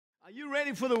Are you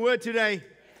ready for the word today?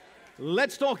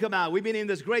 Let's talk about, we've been in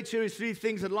this great series, 3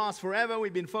 Things That Last Forever.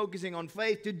 We've been focusing on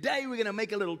faith. Today we're going to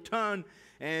make a little turn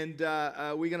and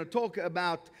we're going to talk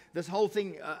about this whole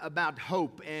thing about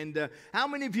hope. And how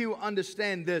many of you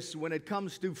understand this when it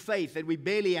comes to faith, that we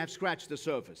barely have scratched the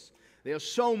surface? There's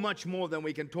so much more than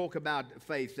we can talk about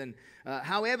faith. And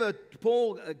however,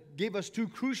 Paul gave us 2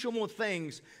 crucial more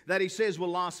things that he says will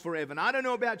last forever. And I don't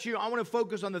know about you, I want to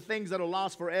focus on the things that will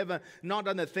last forever, not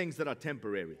on the things that are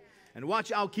temporary. And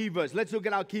watch our key verse. Let's look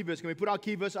at our key verse. Can we put our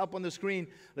key verse up on the screen?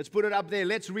 Let's put it up there.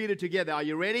 Let's read it together. Are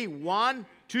you ready? 1,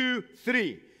 2,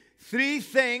 3. 3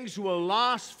 things will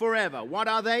last forever. What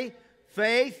are they?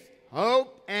 Faith,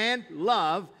 hope, and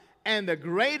love. And the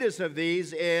greatest of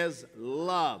these is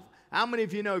love. How many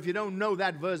of you know, if you don't know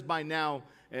that verse by now,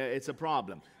 it's a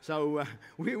problem. So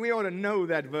we ought to know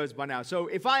that verse by now. So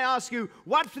if I ask you,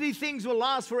 what 3 things will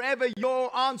last forever,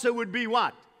 your answer would be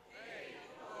what? Faith,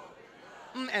 hope,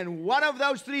 and love. And what of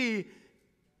those 3?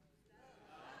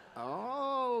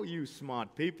 Oh, you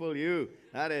smart people, you.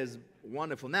 That is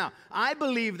wonderful. Now, I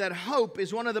believe that hope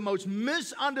is one of the most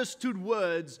misunderstood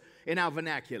words in our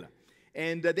vernacular.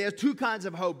 And there are 2 kinds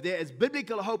of hope. There is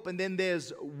biblical hope, and then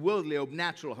there's worldly hope,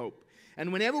 natural hope.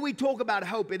 And whenever we talk about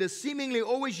hope, it is seemingly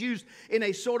always used in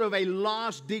a sort of a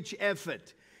last-ditch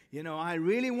effort. You know, I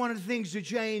really wanted things to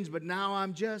change, but now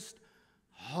I'm just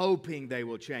hoping they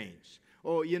will change.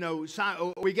 Or, you know,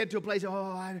 or we get to a place,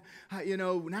 you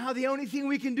know, now the only thing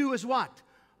we can do is what?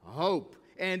 Hope.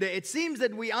 And it seems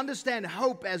that we understand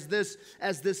hope as this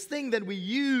thing that we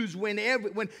use when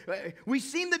we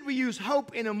seem that we use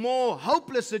hope in a more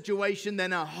hopeless situation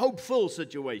than a hopeful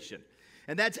situation.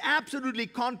 And that's absolutely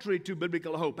contrary to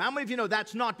biblical hope. How many of you know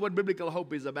that's not what biblical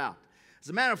hope is about? As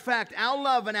a matter of fact, our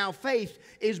love and our faith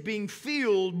is being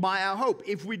fueled by our hope.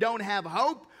 If we don't have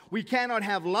hope, we cannot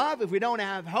have love. If we don't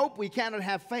have hope, we cannot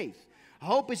have faith.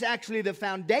 Hope is actually the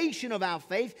foundation of our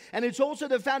faith, and it's also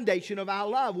the foundation of our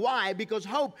love. Why? Because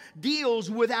hope deals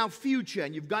with our future,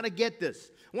 and you've got to get this.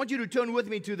 I want you to turn with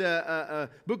me to the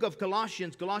book of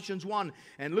Colossians, Colossians 1,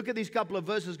 and look at these couple of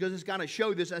verses because it's going to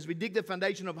show this as we dig the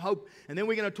foundation of hope, and then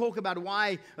we're going to talk about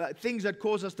why things that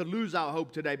cause us to lose our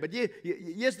hope today. But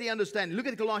yes, they understand. Look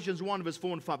at Colossians 1, verse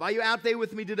 4 and 5. Are you out there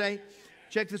with me today?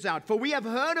 Check this out. For we have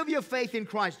heard of your faith in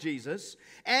Christ Jesus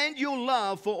and your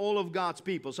love for all of God's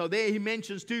people. So there he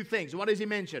mentions 2 things. What does he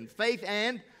mention? Faith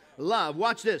and love.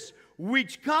 Watch this.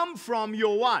 Which come from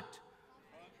your what?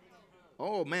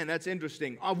 Oh man, that's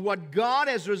interesting. Of what God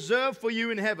has reserved for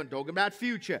you in heaven. Talking about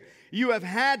future. You have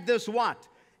had this what?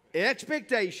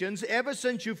 Expectations ever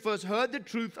since you first heard the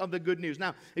truth of the good news.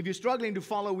 Now, if you're struggling to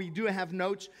follow, we do have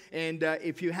notes, and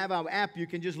if you have our app, you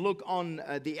can just look on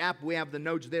the app. We have the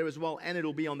notes there as well, and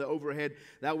it'll be on the overhead.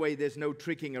 That way, there's no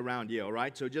tricking around here, all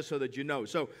right? So just so that you know.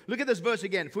 So look at this verse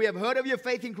again. For we have heard of your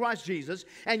faith in Christ Jesus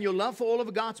and your love for all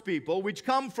of God's people, which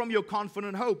come from your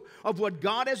confident hope of what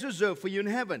God has reserved for you in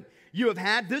heaven. You have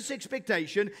had this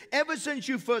expectation ever since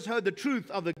you first heard the truth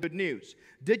of the good news.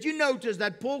 Did you notice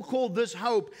that Paul called this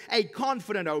hope a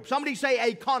confident hope? Somebody say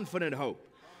a confident hope.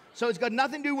 So it's got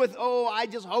nothing to do with, oh, I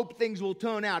just hope things will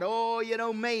turn out. Oh, you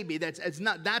know, maybe. That's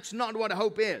not what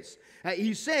hope is.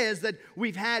 He says that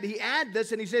he adds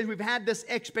this, and he says we've had this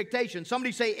expectation.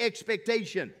 Somebody say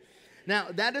expectation. Now,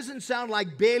 that doesn't sound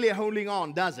like barely holding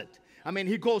on, does it? I mean,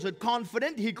 he calls it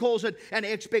confident. He calls it an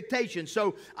expectation.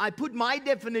 So I put my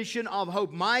definition of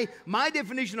hope. My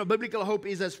definition of biblical hope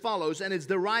is as follows, and it's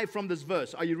derived from this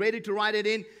verse. Are you ready to write it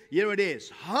in? Here it is.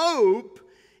 Hope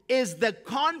is the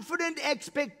confident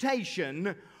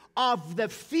expectation of the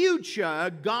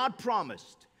future God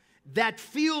promised that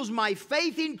fuels my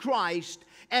faith in Christ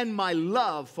and my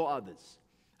love for others.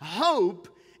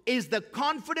 Hope is the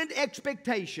confident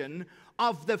expectation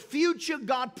of the future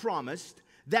God promised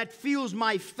that fuels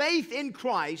my faith in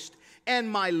Christ and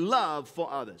my love for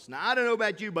others. Now, I don't know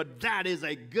about you, but that is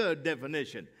a good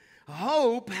definition.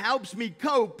 Hope helps me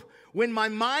cope when my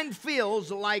mind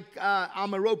feels like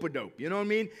I'm a rope-a-dope. You know what I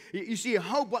mean? You see,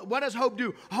 hope, what does hope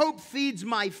do? Hope feeds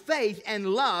my faith and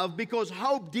love because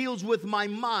hope deals with my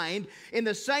mind in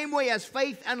the same way as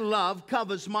faith and love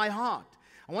covers my heart.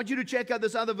 I want you to check out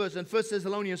this other verse in 1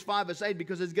 Thessalonians 5 verse 8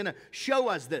 because it's going to show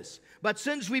us this. But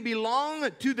since we belong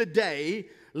to the day,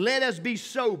 let us be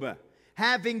sober,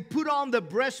 having put on the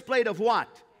breastplate of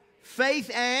what? Faith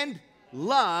and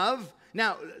love.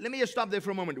 Now, let me just stop there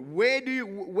for a moment. Where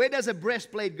does a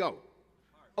breastplate go?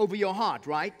 Over your heart,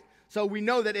 right? So we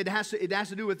know that it has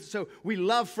to do with, so we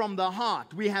love from the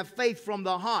heart. We have faith from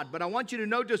the heart. But I want you to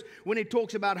notice when it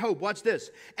talks about hope, watch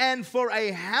this. And for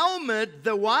a helmet,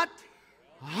 the what?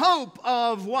 Hope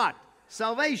of what?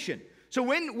 Salvation. So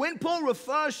when Paul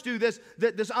refers to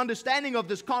this understanding of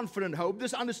this confident hope,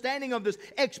 this understanding of this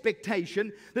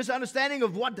expectation, this understanding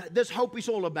of what this hope is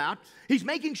all about, he's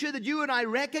making sure that you and I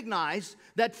recognize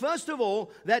that, first of all,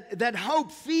 that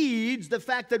hope feeds the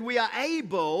fact that we are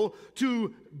able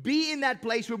to be in that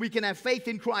place where we can have faith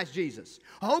in Christ Jesus.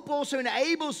 Hope also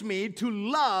enables me to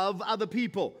love other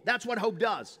people. That's what hope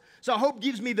does. So hope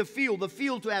gives me the fuel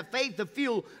to have faith, the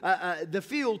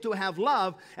fuel to have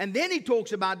love. And then he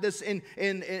talks about this in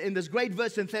this great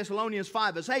verse in Thessalonians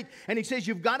 5 verse 8. And he says,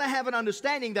 you've got to have an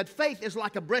understanding that faith is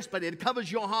like a breastplate. It covers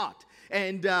your heart.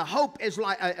 And hope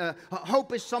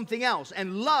is something else.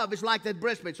 And love is like that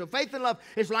breastplate. So faith and love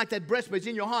is like that breastplate. It's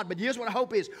in your heart. But here's what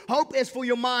hope is. Hope is for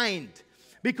your mind.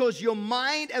 Because your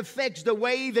mind affects the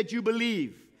way that you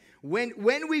believe.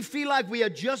 When we feel like we are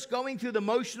just going through the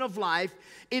motion of life,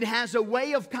 it has a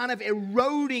way of kind of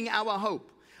eroding our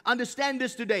hope. Understand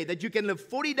this today, that you can live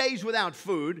 40 days without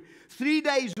food, 3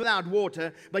 days without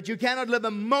water, but you cannot live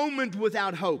a moment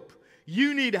without hope.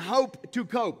 You need hope to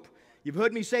cope. You've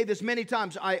heard me say this many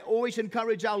times. I always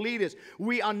encourage our leaders.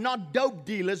 We are not dope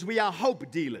dealers, we are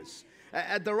hope dealers.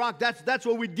 At the Rock, that's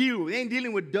what we deal with. We ain't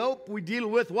dealing with dope, we deal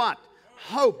with what?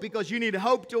 Hope, because you need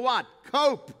hope to what?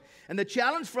 Cope. And the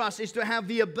challenge for us is to have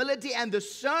the ability and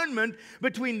discernment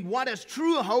between what is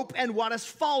true hope and what is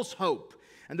false hope.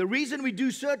 And the reason we do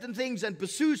certain things and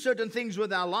pursue certain things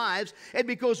with our lives is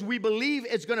because we believe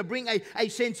it's going to bring a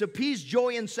sense of peace,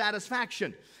 joy, and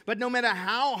satisfaction. But no matter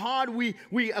how hard we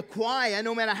acquire,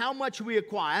 no matter how much we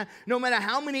acquire, no matter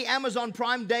how many Amazon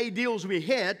Prime Day deals we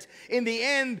hit, in the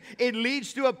end, it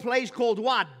leads to a place called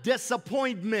what?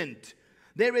 Disappointment.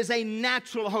 There is a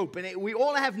natural hope, and we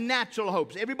all have natural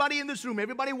hopes. Everybody in this room,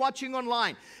 everybody watching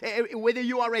online, whether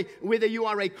you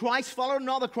are a Christ follower or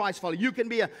not a Christ follower, you can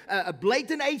be a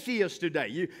blatant atheist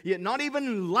today. You're not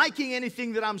even liking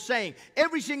anything that I'm saying.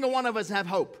 Every single one of us have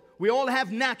hope. We all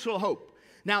have natural hope.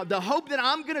 Now, the hope that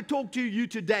I'm going to talk to you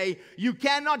today, you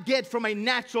cannot get from a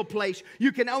natural place.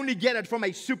 You can only get it from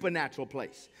a supernatural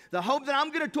place. The hope that I'm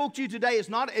going to talk to you today is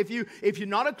not, if you're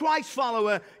not a Christ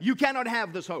follower, you cannot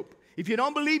have this hope. If you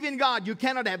don't believe in God, you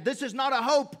cannot have. This is not a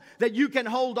hope that you can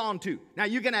hold on to. Now,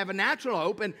 you can have a natural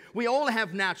hope, and we all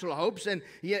have natural hopes. And,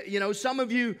 you know, some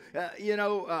of you,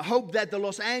 hope that the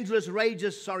Los Angeles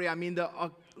Raiders,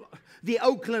 the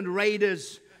Oakland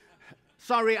Raiders,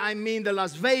 the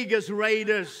Las Vegas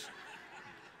Raiders,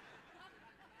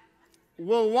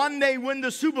 will one day win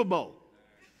the Super Bowl.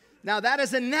 Now, that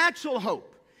is a natural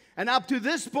hope. And up to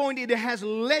this point, it has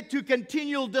led to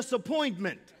continual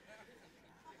disappointment.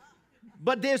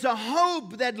 But there's a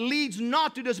hope that leads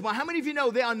not to disappointment. How many of you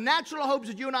know there are natural hopes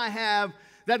that you and I have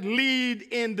that lead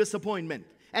in disappointment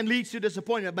and leads to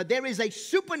disappointment? But there is a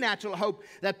supernatural hope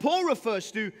that Paul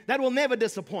refers to that will never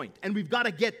disappoint. And we've got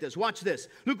to get this. Watch this.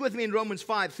 Look with me in Romans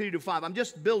 5, 3-5. I'm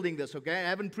just building this, okay? I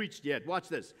haven't preached yet. Watch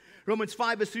this. Romans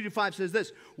 5, verse 3-5 says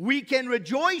this. We can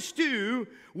rejoice too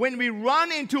when we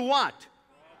run into what?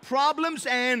 Problems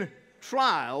and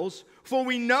trials. For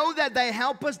we know that they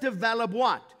help us develop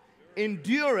what?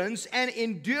 Endurance, and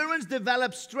endurance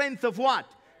develops strength of what?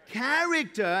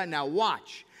 Character. Now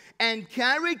watch. And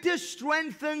character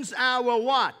strengthens our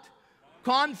what?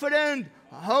 Confident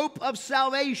hope of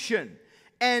salvation.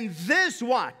 And this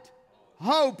what?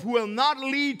 Hope will not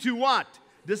lead to what?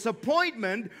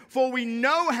 Disappointment, for we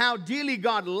know how dearly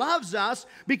God loves us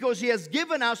because He has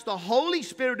given us the Holy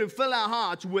Spirit to fill our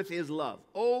hearts with His love.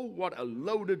 Oh, what a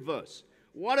loaded verse.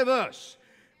 What a verse.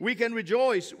 We can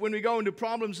rejoice when we go into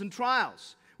problems and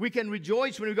trials. We can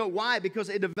rejoice when we go. Why? Because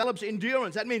it develops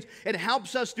endurance. That means it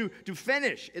helps us to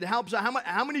finish. It helps.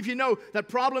 How many of you know that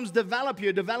problems develop you?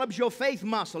 It develops your faith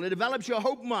muscle. It develops your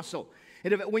hope muscle.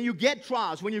 When you get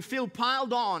trials, when you feel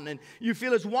piled on and you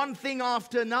feel it's one thing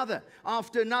after another,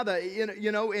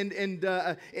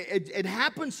 it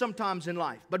happens sometimes in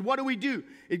life. But what do?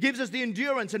 It gives us the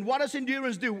endurance. And what does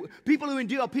endurance do? People who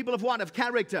endure are people of what? Of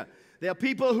character. There are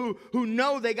people who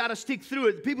know they got to stick through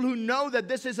it. People who know that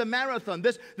this is a marathon,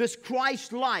 this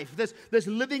Christ life, this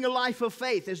living a life of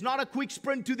faith. It's not a quick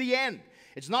sprint to the end.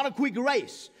 It's not a quick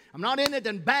race. I'm not in it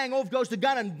and bang, off goes the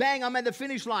gun and bang, I'm at the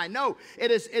finish line. No,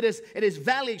 it is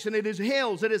valleys and it is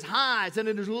hills, it is highs and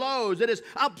it is lows, it is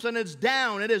ups and it's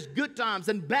down, it is good times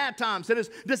and bad times, it is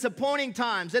disappointing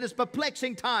times, it is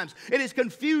perplexing times, it is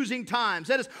confusing times,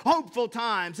 it is hopeful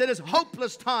times, it is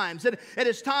hopeless times, it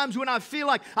is times when I feel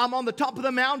like I'm on the top of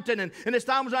the mountain and it's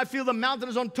times when I feel the mountain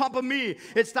is on top of me.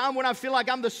 It's time when I feel like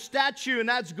I'm the statue and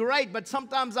that's great, but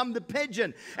sometimes I'm the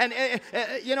pigeon. And,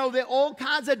 there are all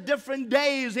kinds of different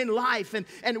days in life,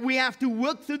 and we have to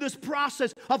work through this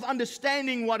process of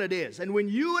understanding what it is. And when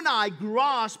you and I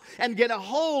grasp and get a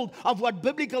hold of what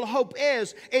biblical hope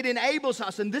is, it enables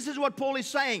us. And this is what Paul is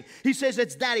saying. He says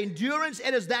it's that endurance,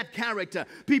 it is that character.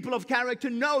 People of character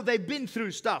know they've been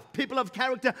through stuff. People of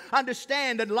character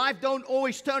understand that life don't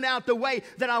always turn out the way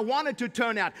that I want it to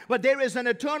turn out. But there is an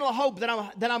eternal hope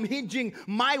that I'm hinging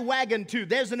my wagon to.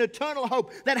 There's an eternal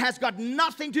hope that has got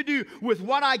nothing to do with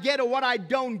what I get or what I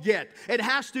don't get. It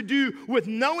has to do with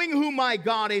knowing who my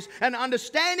God is and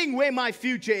understanding where my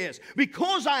future is.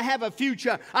 Because I have a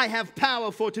future, I have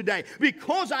power for today.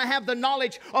 Because I have the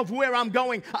knowledge of where I'm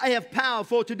going, I have power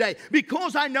for today.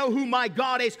 Because I know who my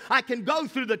God is, I can go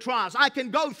through the trials. I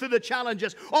can go through the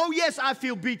challenges. Oh yes, I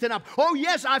feel beaten up. Oh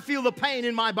yes, I feel the pain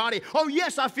in my body. Oh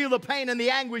yes, I feel the pain and the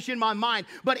anguish in my mind.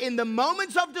 But in the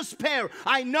moments of despair,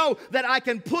 I know that I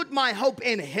can put my hope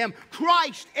in Him.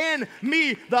 Christ in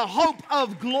me, the hope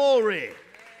of glory.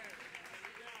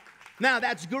 Now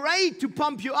that's great to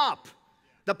pump you up.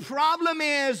 The problem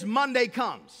is Monday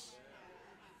comes.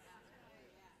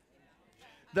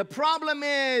 The problem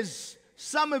is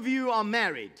some of you are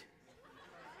married.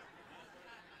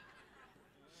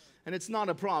 And it's not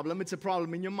a problem, it's a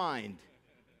problem in your mind.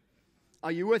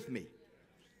 Are you with me?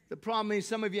 The problem is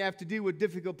some of you have to deal with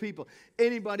difficult people.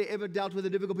 Anybody ever dealt with the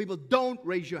difficult people? Don't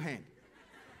raise your hand.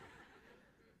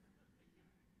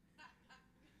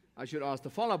 I should ask the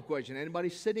follow-up question. Anybody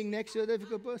sitting next to a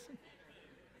difficult person?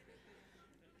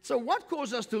 So what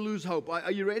caused us to lose hope?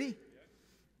 Are you ready?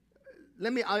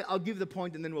 I'll give the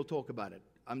point and then we'll talk about it.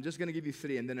 I'm just going to give you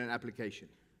 3 and then an application.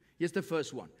 Here's the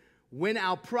first one. When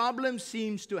our problem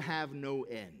seems to have no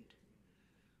end.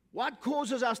 What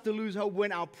causes us to lose hope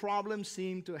when our problems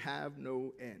seem to have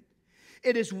no end?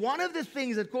 It is one of the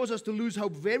things that causes us to lose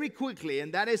hope very quickly,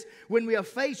 and that is when we are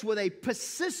faced with a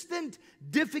persistent,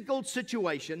 difficult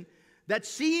situation that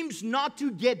seems not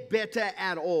to get better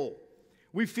at all.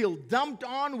 We feel dumped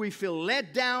on, we feel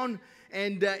let down,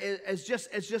 and it's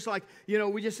just like,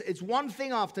 it's one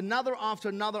thing after another, after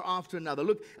another, after another.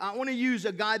 Look, I want to use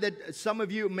a guy that some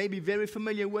of you may be very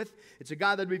familiar with. It's a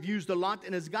guy that we've used a lot,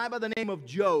 and it's a guy by the name of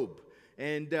Job,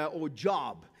 or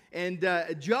Job. And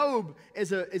Job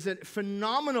is a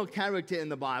phenomenal character in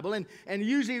the Bible. And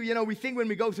usually, we think when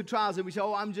we go through trials and we say,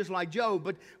 oh, I'm just like Job.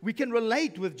 But we can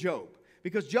relate with Job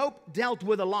because Job dealt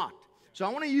with a lot. So I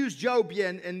want to use Job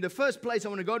here. And the first place I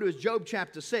want to go to is Job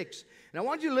chapter 6. And I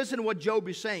want you to listen to what Job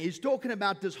is saying. He's talking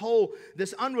about this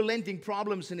unrelenting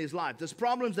problems in his life. There's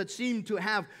problems that seem to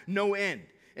have no end.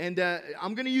 And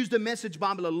I'm going to use the Message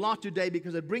Bible a lot today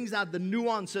because it brings out the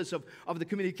nuances of the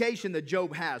communication that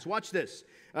Job has. Watch this.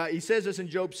 He says this in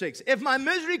Job 6. If my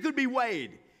misery could be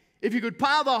weighed, if you could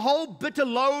pile the whole bitter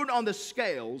load on the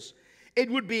scales,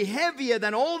 it would be heavier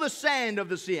than all the sand of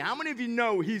the sea. How many of you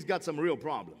know he's got some real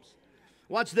problems?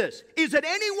 Watch this. Is it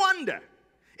any wonder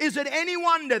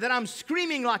that I'm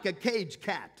screaming like a caged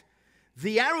cat?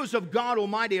 The arrows of God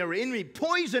Almighty are in me,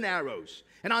 poison arrows,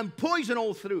 and I'm poison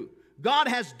all through. God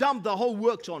has dumped the whole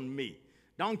works on me.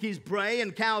 Donkeys bray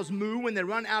and cows moo when they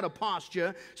run out of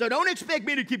pasture. So don't expect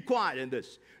me to keep quiet in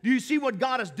this. Do you see what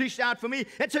God has dished out for me?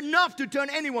 It's enough to turn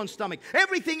anyone's stomach.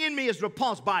 Everything in me is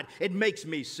repulsed by it. It makes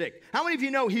me sick. How many of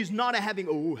you know he's not having,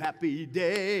 oh, happy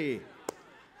day?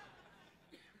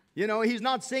 He's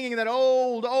not singing that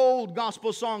old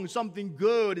gospel song, something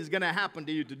good is going to happen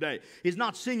to you today. He's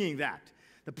not singing that.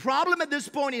 The problem at this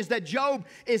point is that Job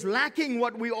is lacking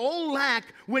what we all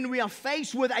lack when we are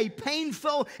faced with a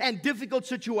painful and difficult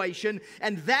situation,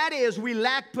 and that is we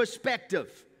lack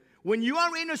perspective. When you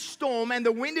are in a storm and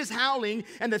the wind is howling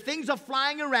and the things are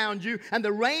flying around you and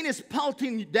the rain is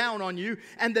pelting down on you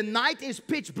and the night is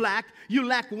pitch black, you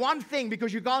lack one thing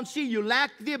because you can't see. You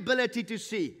lack the ability to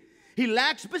see. He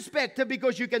lacks perspective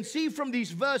because you can see from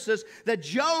these verses that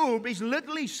Job is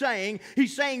literally saying,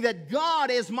 he's saying that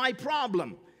God is my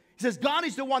problem. He says, God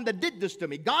is the one that did this to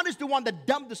me. God is the one that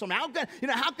dumped this on me.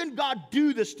 How can God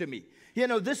do this to me?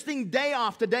 This thing day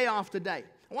after day after day.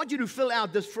 I want you to fill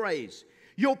out this phrase.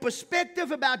 Your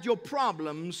perspective about your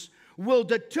problems will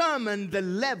determine the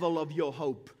level of your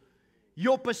hope.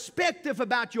 Your perspective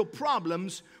about your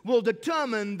problems will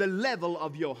determine the level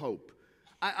of your hope.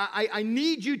 I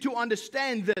need you to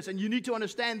understand this, and you need to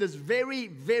understand this very,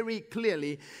 very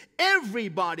clearly.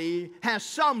 Everybody has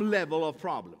some level of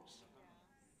problems.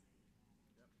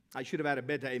 I should have had a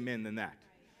better amen than that.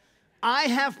 I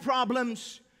have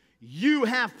problems. You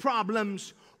have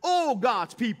problems. All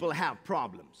God's people have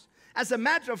problems. As a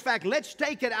matter of fact, let's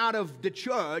take it out of the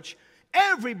church.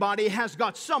 Everybody has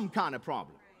got some kind of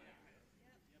problem.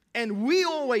 And we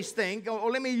always think,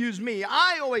 or let me use me,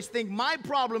 I always think my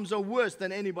problems are worse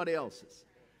than anybody else's.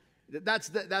 That's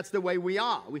the way we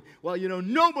are. Well, you know,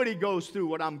 nobody goes through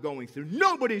what I'm going through.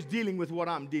 Nobody's dealing with what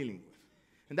I'm dealing with.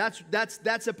 And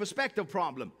that's a perspective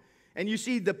problem. And you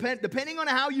see, depending on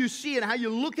how you see it, how you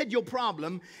look at your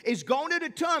problem, is going to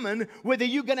determine whether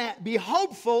you're going to be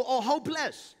hopeful or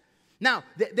hopeless. Now,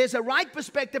 there's a right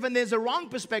perspective and there's a wrong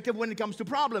perspective when it comes to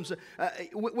problems.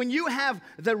 When you have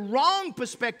the wrong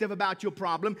perspective about your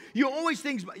problem, you always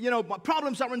think, you know,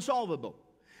 problems are unsolvable.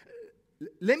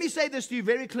 Let me say this to you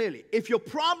very clearly. If your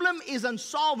problem is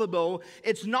unsolvable,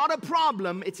 it's not a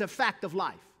problem, it's a fact of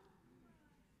life.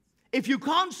 If you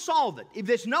can't solve it, if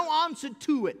there's no answer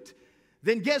to it,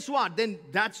 then guess what? Then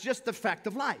that's just the fact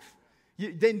of life.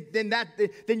 Then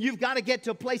you've got to get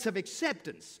to a place of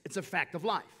acceptance. It's a fact of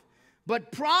life.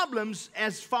 But problems,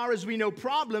 as far as we know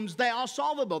problems, they are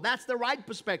solvable. That's the right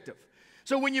perspective.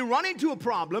 So when you run into a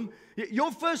problem,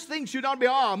 your first thing should not be,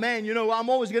 oh man, you know, I'm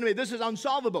always going to be, this is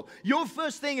unsolvable. Your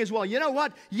first thing is, well, you know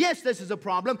what? Yes, this is a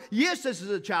problem. Yes, this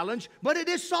is a challenge, but it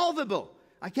is solvable.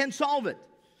 I can solve it.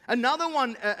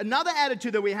 Another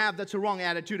attitude that we have that's a wrong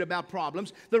attitude about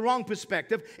problems, the wrong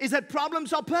perspective, is that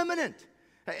problems are permanent.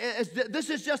 This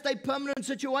is just a permanent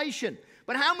situation.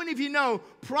 But how many of you know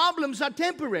problems are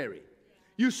temporary?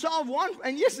 You solve one,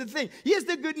 and here's the thing. Here's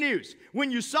the good news. When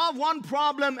you solve one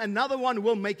problem, another one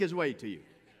will make its way to you.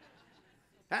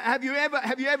 Have you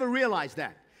ever realized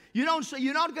that? You're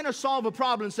not going to solve a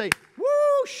problem and say,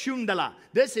 woo, shundala,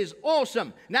 this is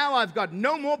awesome. Now I've got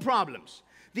no more problems.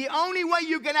 The only way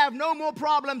you can have no more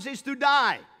problems is to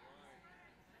die.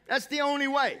 That's the only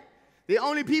way. The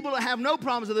only people that have no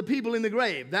problems are the people in the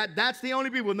grave. That's the only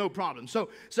people with no problems. So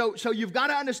you've got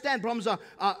to understand problems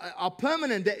are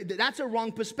permanent. That's a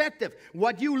wrong perspective.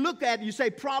 What you look at, you say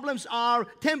problems are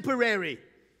temporary.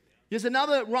 Here's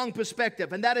another wrong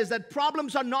perspective, and that is that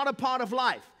problems are not a part of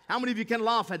life. How many of you can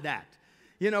laugh at that?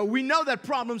 You know, we know that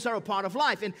problems are a part of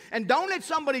life. And don't let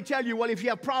somebody tell you, well, if you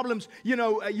have problems, you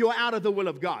know, you're out of the will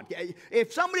of God.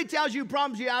 If somebody tells you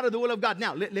problems, you're out of the will of God.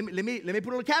 Now, let me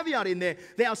put a little caveat in there.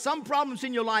 There are some problems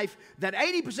in your life that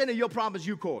 80% of your problems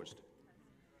you caused.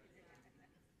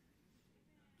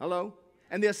 Hello?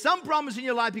 And there are some problems in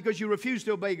your life because you refuse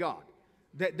to obey God.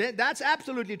 That's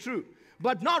absolutely true.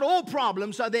 But not all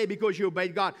problems are there because you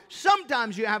obeyed God.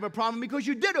 Sometimes you have a problem because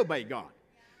you did obey God.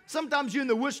 Sometimes you're in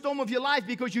the worst storm of your life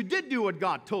because you did do what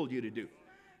God told you to do.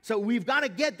 So we've got to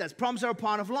get that. Problems are a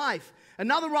part of life.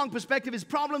 Another wrong perspective is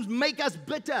problems make us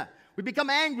bitter. We become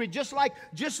angry, just like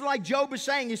Job is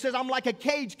saying. He says, I'm like a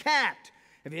caged cat.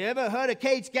 Have you ever heard a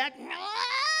caged cat?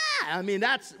 I mean,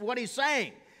 that's what he's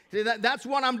saying. That's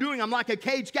what I'm doing. I'm like a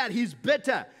caged cat. He's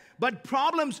bitter. But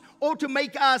problems ought to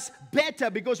make us better,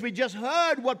 because we just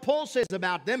heard what Paul says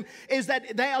about them, is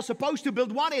that they are supposed to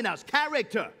build what in us?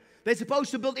 Character. They're supposed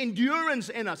to build endurance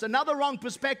in us. Another wrong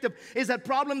perspective is that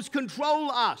problems control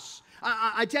us.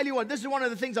 I tell you what, this is one of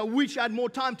the things I wish I had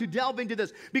more time to delve into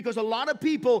this, because a lot of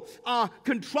people are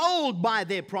controlled by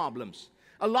their problems.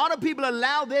 A lot of people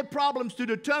allow their problems to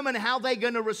determine how they're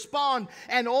going to respond,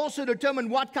 and also determine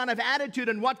what kind of attitude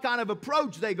and what kind of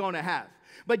approach they're going to have.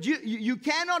 But you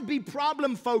cannot be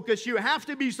problem focused. You have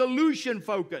to be solution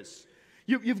focused.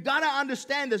 You've got to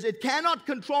understand this. It cannot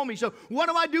control me. So what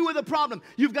do I do with a problem?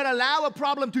 You've got to allow a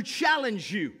problem to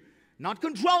challenge you. Not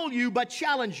control you, but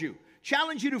challenge you.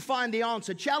 Challenge you to find the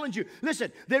answer. Challenge you.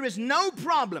 Listen, there is no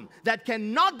problem that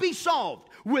cannot be solved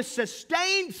with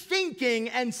sustained thinking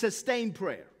and sustained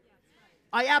prayer.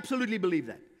 I absolutely believe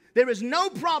that. There is no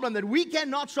problem that we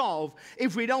cannot solve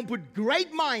if we don't put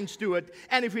great minds to it,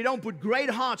 and if we don't put great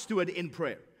hearts to it in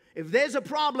prayer. If there's a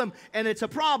problem and it's a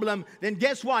problem, then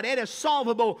guess what? It is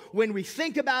solvable when we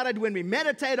think about it, when we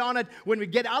meditate on it, when we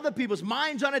get other people's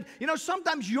minds on it. You know,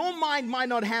 sometimes your mind might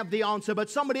not have the answer, but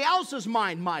somebody else's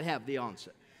mind might have the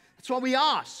answer. That's what we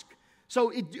ask. So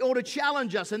it ought to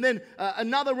challenge us. And then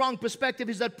another wrong perspective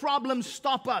is that problems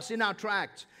stop us in our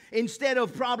tracks, instead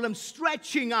of problems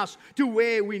stretching us to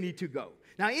where we need to go.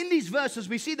 Now, in these verses,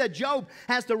 we see that Job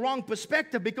has the wrong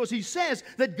perspective, because he says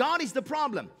that God is the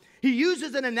problem. He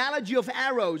uses an analogy of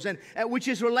arrows, which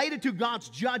is related to God's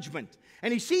judgment.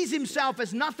 And he sees himself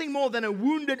as nothing more than a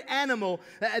wounded animal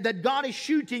that God is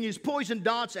shooting his poison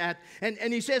darts at.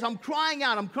 And he says, I'm crying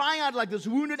out like this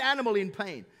wounded animal in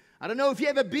pain. I don't know if you've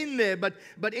ever been there, but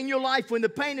in your life, when the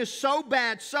pain is so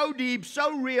bad, so deep,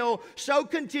 so real, so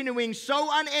continuing, so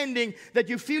unending, that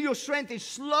you feel your strength is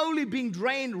slowly being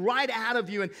drained right out of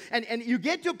you. And you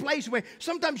get to a place where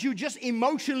sometimes you're just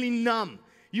emotionally numb.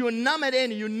 You are numb at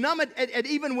any. You numb at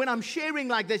even when I'm sharing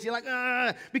like this. You're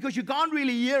like, because you can't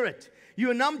really hear it.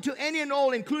 You're numb to any and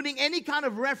all, including any kind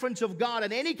of reference of God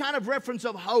and any kind of reference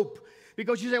of hope.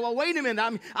 Because you say, well, wait a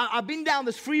minute. I've been down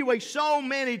this freeway so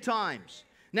many times.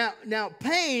 Now,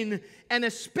 pain, and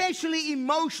especially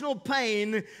emotional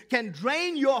pain, can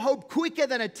drain your hope quicker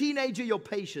than a teenager your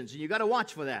patience. And you got to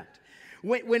watch for that.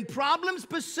 When problems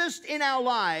persist in our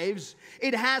lives,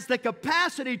 it has the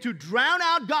capacity to drown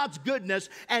out God's goodness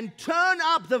and turn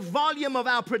up the volume of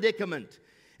our predicament.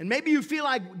 And maybe you feel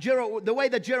like the way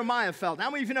that Jeremiah felt. How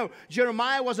many of you know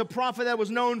Jeremiah was a prophet that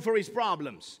was known for his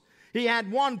problems? He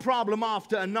had one problem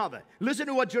after another. Listen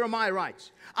to what Jeremiah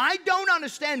writes. I don't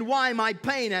understand why my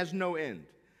pain has no end.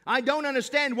 I don't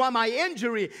understand why my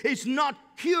injury is not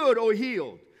cured or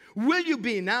healed. Will you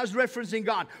be, now it's referencing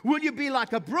God, will you be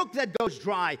like a brook that goes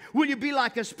dry? Will you be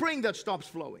like a spring that stops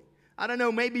flowing? I don't know,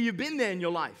 maybe you've been there in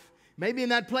your life. Maybe in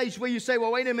that place where you say,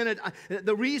 well, wait a minute,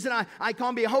 the reason I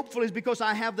can't be hopeful is because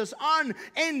I have this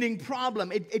unending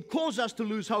problem. It causes us to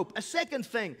lose hope. A second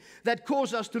thing that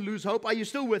causes us to lose hope, are you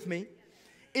still with me,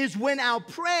 is when our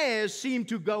prayers seem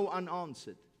to go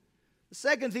unanswered. The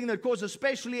second thing that causes,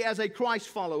 especially as a Christ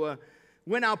follower,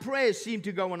 when our prayers seem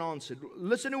to go unanswered.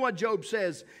 Listen to what Job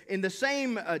says in the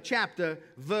same chapter,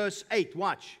 verse 8.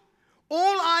 Watch.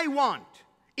 All I want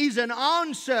is an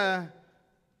answer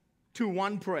to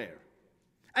one prayer.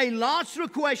 A last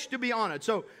request to be honored.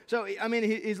 So I mean,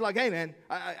 he's like, hey man,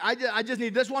 I just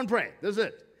need this one prayer. That's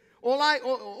it. All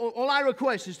I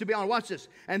request is to be honored. Watch this.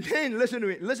 And then listen to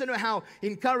it. Listen to how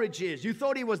encouraged he is. You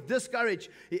thought he was discouraged.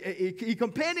 He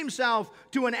compared himself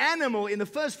to an animal in the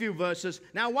first few verses.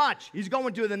 Now watch. He's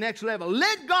going to the next level.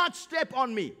 Let God step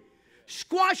on me.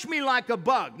 Squash me like a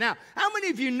bug. Now, how many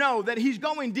of you know that he's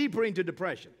going deeper into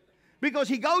depression? Because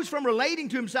he goes from relating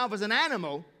to himself as an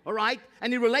animal, all right,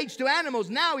 and he relates to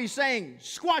animals. Now he's saying,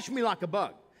 squash me like a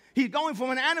bug. He's going from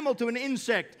an animal to an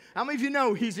insect. How many of you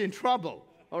know he's in trouble?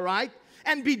 All right?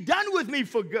 And be done with me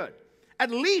for good. At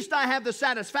least I have the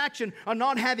satisfaction of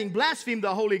not having blasphemed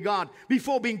the holy God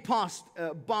before being passed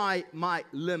by my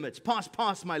limits,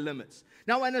 past my limits.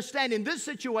 Now, understand, in this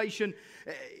situation,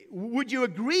 would you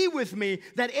agree with me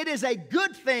that it is a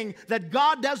good thing that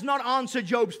God does not answer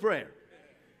Job's prayer?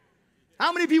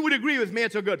 How many of you would agree with me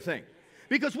it's a good thing?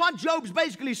 Because what Job's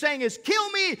basically saying is, kill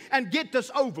me and get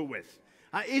this over with.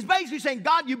 He's basically saying,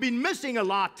 God, you've been missing a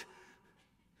lot.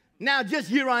 Now, just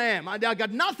here I am. I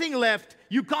got nothing left.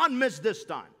 You can't miss this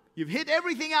time. You've hit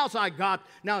everything else I got.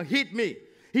 Now hit me.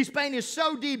 His pain is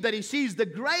so deep that he sees the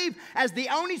grave as the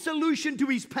only solution to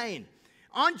his pain.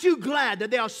 Aren't you glad that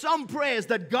there are some prayers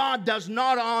that God does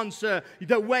not answer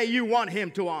the way you want him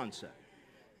to answer?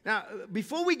 Now,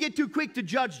 before we get too quick to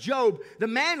judge Job, the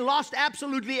man lost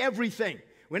absolutely everything.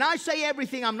 When I say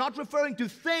everything, I'm not referring to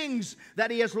things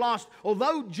that he has lost.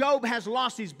 Although Job has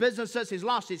lost his businesses, he's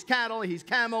lost his cattle, his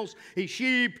camels, his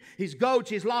sheep, his goats,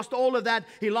 he's lost all of that.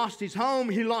 He lost his home,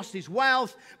 he lost his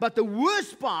wealth. But the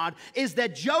worst part is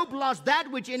that Job lost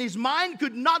that which in his mind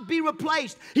could not be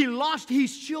replaced. He lost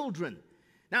his children.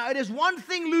 Now, it is one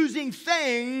thing losing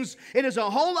things, it is a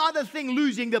whole other thing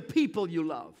losing the people you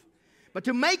love. But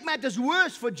to make matters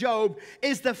worse for Job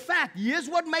is the fact, here's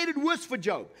what made it worse for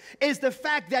Job, is the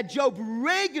fact that Job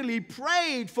regularly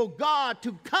prayed for God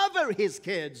to cover his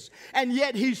kids, and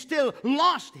yet he still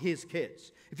lost his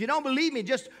kids. If you don't believe me,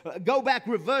 just go back,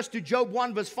 reverse to Job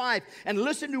 1 verse 5, and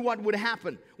listen to what would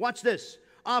happen. Watch this.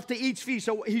 After each feast,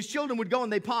 so his children would go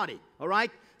and they party, all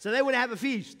right? So they would have a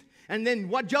feast. And then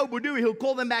what Job would do, he'll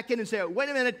call them back in and say, wait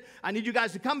a minute, I need you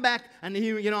guys to come back, and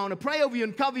I want to pray over you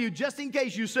and cover you just in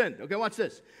case you sinned. Okay, watch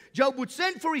this. Job would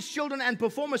send for his children and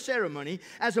perform a ceremony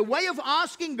as a way of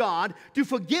asking God to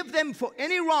forgive them for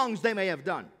any wrongs they may have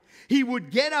done. He would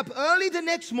get up early the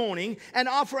next morning and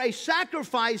offer a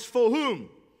sacrifice for whom?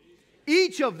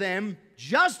 Each of them,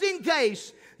 just in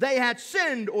case they had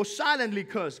sinned or silently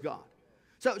cursed God.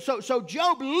 So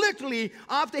Job literally,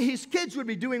 after his kids would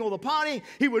be doing all the partying,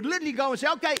 he would literally go and say,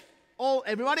 okay,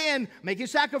 everybody in, make your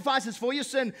sacrifices for your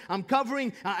sin. I'm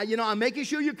covering, I'm making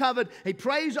sure you're covered. He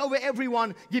prays over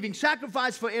everyone, giving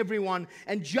sacrifice for everyone.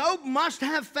 And Job must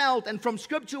have felt, and from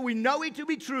Scripture we know it to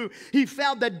be true, he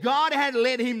felt that God had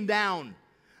let him down.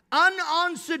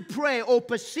 Unanswered prayer or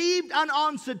perceived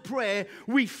unanswered prayer,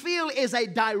 we feel is a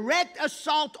direct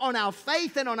assault on our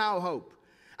faith and on our hope.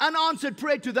 Unanswered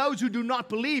prayer to those who do not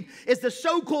believe is the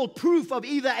so-called proof of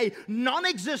either a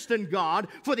non-existent God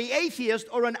for the atheist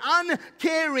or an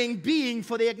uncaring being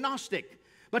for the agnostic.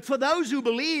 But for those who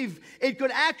believe, it could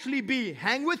actually be,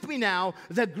 hang with me now,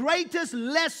 the greatest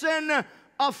lesson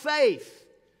of faith.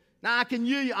 Now, I can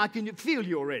hear you, I can feel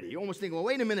you already. You almost think, well,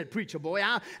 wait a minute, preacher boy.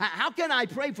 How can I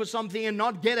pray for something and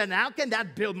not get it? And how can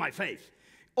that build my faith?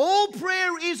 All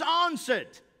prayer is answered.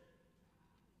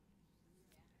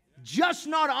 Just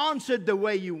not answered the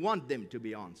way you want them to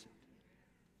be answered.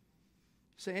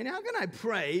 saying, how can I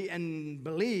pray and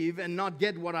believe and not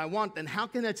get what I want? And how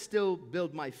can that still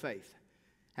build my faith?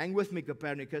 Hang with me,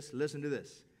 Copernicus. Listen to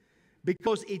this.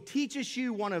 Because it teaches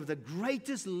you one of the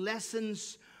greatest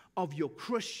lessons of your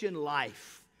Christian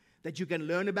life that you can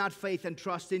learn about faith and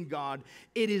trust in God.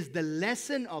 It is the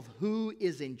lesson of who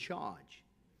is in charge.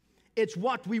 It's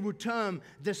what we would term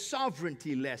the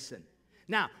sovereignty lesson.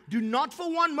 Now, do not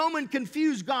for one moment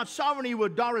confuse God's sovereignty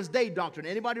with Doris Day doctrine.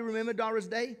 Anybody remember Doris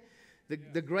Day?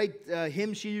 The great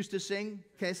hymn she used to sing?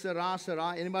 Que sera,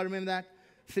 sera. Anybody remember that?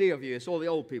 3 of you. It's all the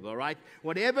old people, all right?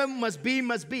 Whatever must be,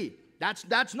 must be.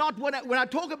 That's not what when I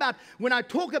talk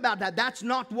about that, that's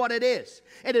not what it is.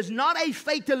 It is not a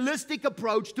fatalistic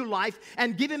approach to life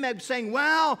and giving them saying,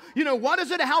 well, what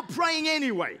does it help praying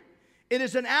anyway? It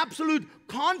is an absolute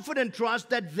confident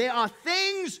trust that there are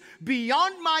things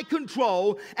beyond my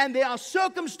control, and there are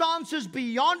circumstances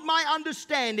beyond my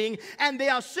understanding, and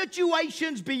there are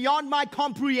situations beyond my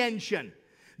comprehension.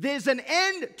 There's an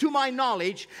end to my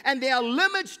knowledge, and there are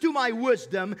limits to my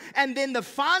wisdom, and then the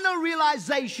final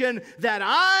realization that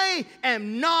I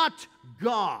am not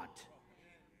God.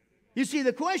 You see,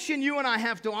 the question you and I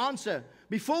have to answer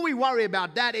before we worry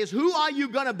about that is, who are you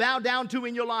going to bow down to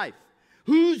in your life?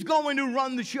 Who's going to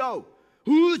run the show?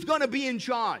 Who's going to be in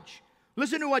charge?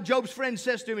 Listen to what Job's friend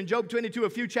says to him in Job 22, a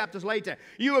few chapters later.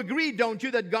 You agree, don't you,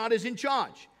 that God is in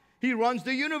charge? He runs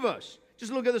the universe.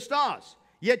 Just look at the stars.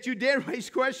 Yet you dare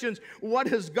raise questions. What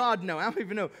does God know? I don't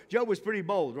even know. Job was pretty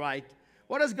bold, right?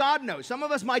 What does God know? Some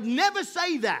of us might never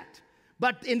say that.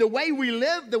 But in the way we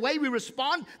live, the way we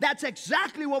respond, that's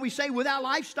exactly what we say with our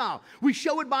lifestyle. We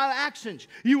show it by our actions.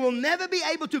 You will never be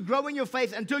able to grow in your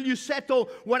faith until you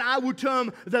settle what I would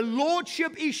term the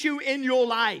lordship issue in your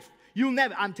life. You'll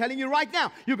never, I'm telling you right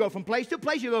now, you go from place to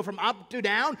place, you go from up to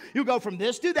down, you go from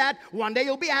this to that. One day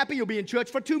you'll be happy, you'll be in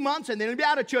church for 2 months, and then you'll be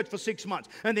out of church for 6 months.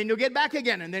 And then you'll get back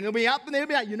again, and then you'll be up, and then you'll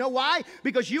be out. You know why?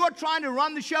 Because you are trying to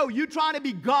run the show. You're trying to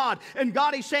be God, and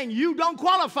God is saying, you don't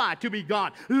qualify to be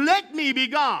God. Let me be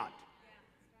God.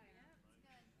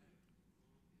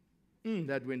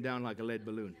 That went down like a lead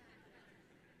balloon.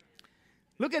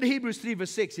 Look at Hebrews 3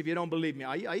 verse 6 if you don't believe me.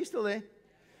 Are you still there?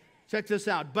 Check this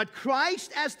out. But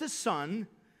Christ as the Son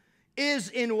is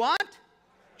in what?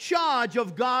 Charge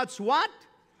of God's what?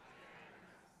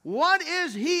 What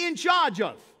is He in charge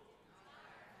of?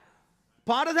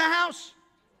 Part of the house?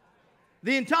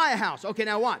 The entire house. Okay,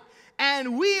 now what?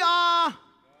 And we are,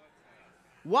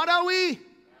 what are we?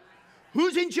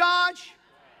 Who's in charge?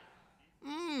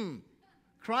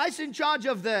 Christ in charge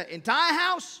of the entire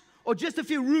house or just a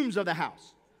few rooms of the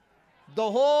house? The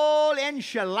whole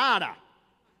enchilada.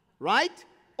 Right?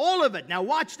 All of it. Now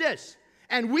watch this.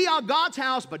 And we are God's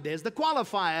house, but there's the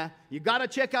qualifier. You got to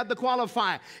check out the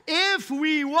qualifier. If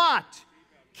we what?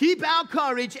 Keep our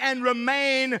courage and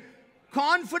remain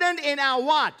confident in our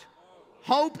what?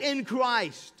 Hope in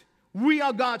Christ. We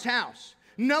are God's house.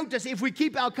 Notice, if we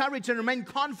keep our courage and remain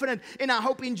confident in our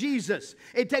hope in Jesus.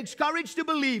 It takes courage to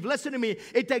believe. Listen to me.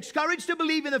 It takes courage to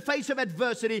believe in the face of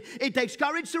adversity. It takes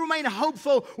courage to remain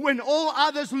hopeful when all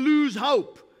others lose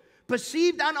hope.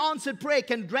 Perceived unanswered prayer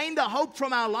can drain the hope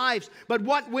from our lives. But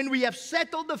when we have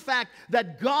settled the fact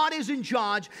that God is in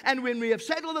charge, and when we have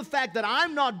settled the fact that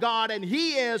I'm not God and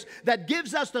He is, that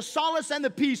gives us the solace and the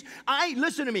peace.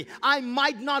 Listen to me, I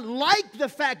might not like the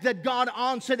fact that God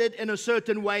answered it in a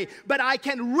certain way, but I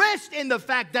can rest in the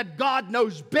fact that God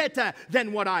knows better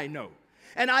than what I know.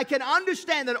 And I can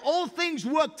understand that all things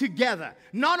work together.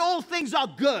 Not all things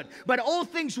are good, but all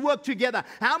things work together.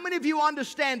 How many of you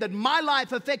understand that my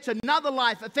life affects another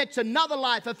life, affects another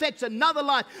life, affects another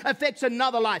life, affects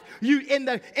another life? In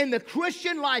the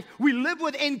Christian life, we live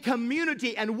within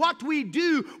community, and what we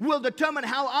do will determine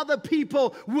how other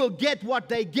people will get what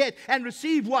they get and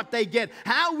receive what they get.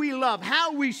 How we love,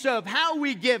 how we serve, how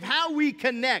we give, how we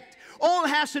connect. All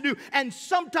has to do. And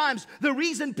sometimes the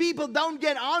reason people don't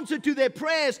get answer to their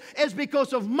prayers is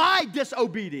because of my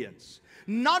disobedience.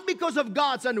 Not because of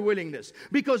God's unwillingness.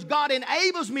 Because God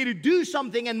enables me to do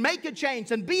something and make a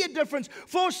change and be a difference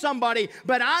for somebody.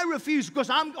 But I refuse because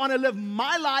I'm going to live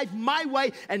my life my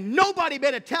way, and nobody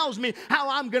better tells me how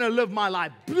I'm going to live my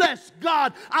life. Bless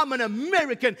God, I'm an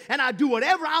American and I do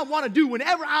whatever I want to do,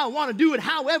 whenever I want to do it,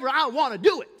 however I want to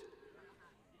do it.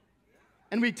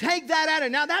 And we take that at it.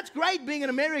 Now, that's great being an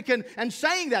American and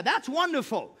saying that. That's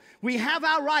wonderful. We have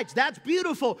our rights. That's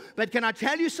beautiful. But can I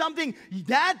tell you something?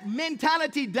 That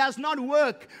mentality does not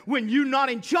work when you're not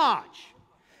in charge.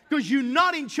 Because you're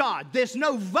not in charge. There's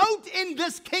no vote in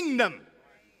this kingdom.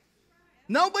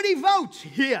 Nobody votes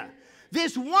here.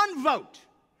 There's one vote.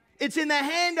 It's in the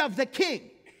hand of the king.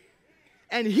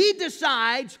 And he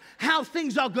decides how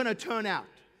things are going to turn out.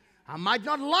 I might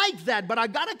not like that, but I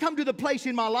got to come to the place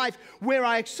in my life where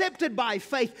I accept it by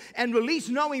faith and release,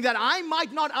 knowing that I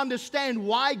might not understand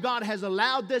why God has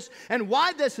allowed this and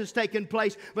why this has taken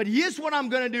place. But here's what I'm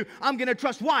going to do. I'm going to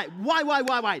trust. Why?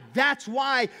 Why? That's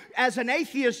why, as an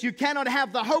atheist, you cannot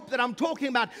have the hope that I'm talking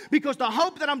about, because the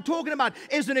hope that I'm talking about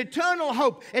is an eternal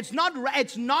hope. It's not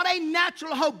a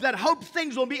natural hope that hope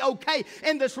things will be okay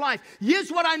in this life.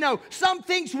 Here's what I know. Some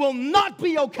things will not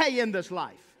be okay in this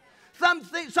life.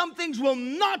 Some things will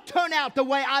not turn out the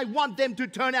way I want them to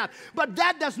turn out. But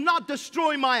that does not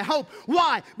destroy my hope.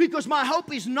 Why? Because my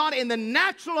hope is not in the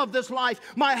natural of this life.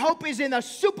 My hope is in a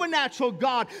supernatural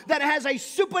God that has a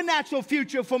supernatural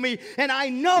future for me. And I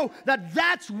know that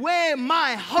that's where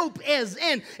my hope is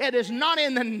in. It is not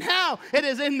in the now. It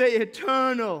is in the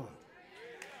eternal.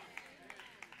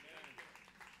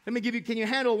 Let me give you, can you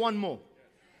handle one more?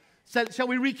 Shall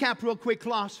we recap real quick,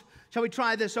 class? Shall we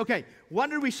try this? Okay, what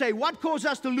did we say? What caused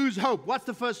us to lose hope? What's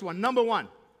the first one? Number one.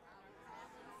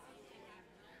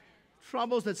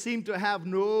 Troubles that seem to have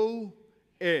no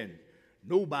end.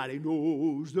 Nobody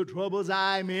knows the troubles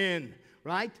I'm in,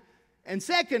 right? And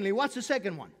secondly, what's the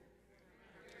second one?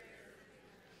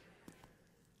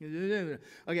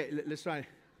 Okay, let's try.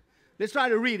 Let's try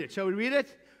to read it. Shall we read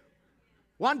it?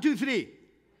 1, 2, 3.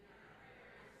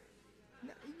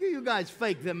 You guys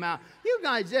fake them out. You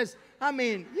guys just...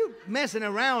 you messing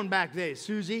around back there,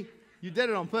 Susie. You did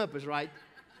it on purpose, right?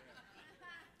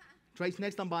 Trace,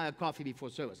 next time buy a coffee before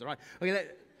service, all right?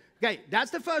 Okay, that's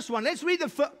the first one. Let's read the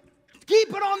first. Keep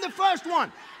it on the first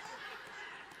one.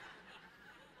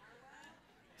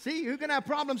 See, you're going to have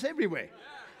problems everywhere.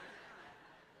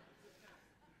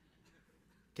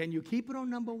 Can you keep it on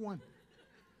number one?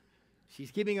 She's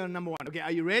keeping it on number one. Okay,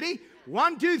 are you ready?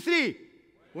 1, 2, 3.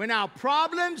 When our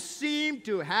problems seem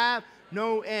to have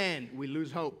no end, we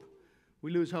lose hope.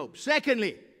 We lose hope.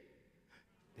 Secondly,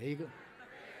 there you go.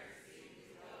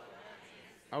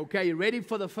 Okay, you ready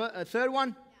for the third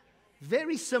one?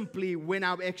 Very simply, when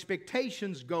our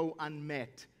expectations go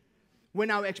unmet.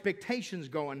 When our expectations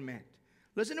go unmet.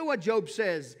 Listen to what Job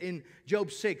says in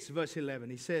Job 6, verse 11.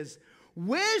 He says,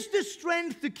 where's the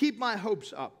strength to keep my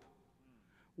hopes up?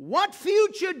 What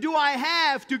future do I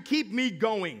have to keep me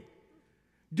going?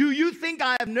 Do you think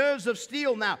I have nerves of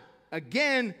steel? Now,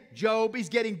 again, Job is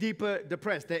getting deeper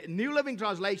depressed. The New Living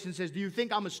Translation says, do you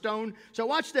think I'm a stone? So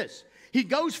watch this. He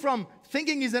goes from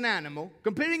thinking he's an animal,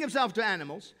 comparing himself to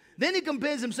animals. Then he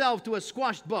compares himself to a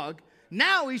squashed bug.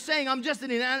 Now he's saying, I'm just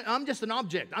an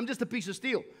object. I'm just a piece of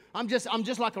steel. I'm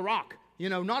just like a rock. You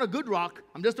know, not a good rock.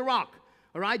 I'm just a rock.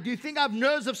 All right? Do you think I have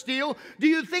nerves of steel? Do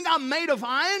you think I'm made of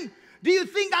iron? Do you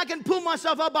think I can pull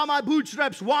myself up by my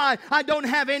bootstraps? Why? I don't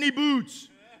have any boots.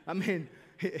 And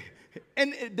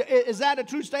is that a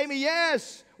true statement?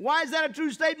 Yes. Why is that a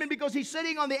true statement? Because he's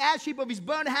sitting on the ash heap of his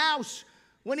burnt house.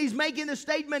 When he's making the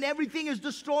statement, everything is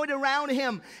destroyed around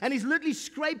him. And he's literally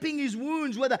scraping his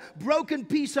wounds with a broken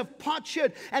piece of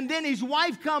potsherd. And then his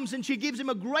wife comes and she gives him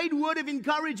a great word of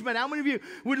encouragement. How many of you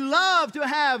would love to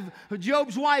have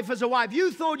Job's wife as a wife?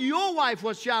 You thought your wife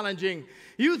was challenging.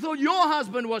 You thought your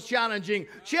husband was challenging.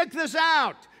 Check this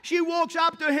out. She walks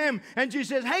up to him and she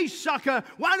says, hey, sucker,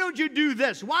 why don't you do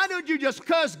this? Why don't you just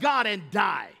curse God and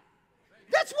die?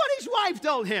 That's what his wife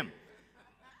told him.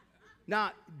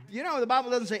 Now, you know, the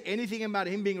Bible doesn't say anything about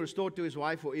him being restored to his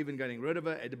wife or even getting rid of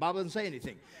her. The Bible doesn't say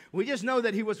anything. We just know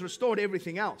that he was restored to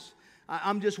everything else.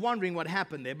 I'm just wondering what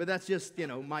happened there, but that's just,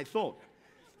 my thought.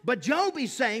 But Job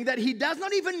is saying that he does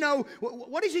not even know.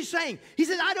 What is he saying? He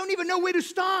says, I don't even know where to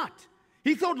start.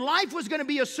 He thought life was going to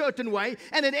be a certain way,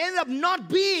 and it ended up not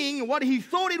being what he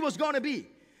thought it was going to be.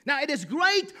 Now, it is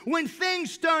great when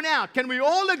things turn out. Can we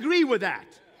all agree with that?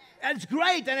 It's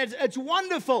great and it's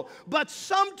wonderful, but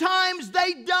sometimes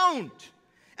they don't.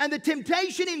 And the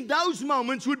temptation in those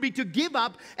moments would be to give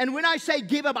up. And when I say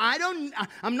give up,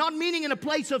 I'm not meaning in a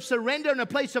place of surrender, in a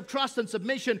place of trust and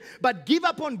submission, but give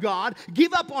up on God,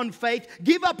 give up on faith,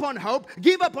 give up on hope,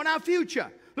 give up on our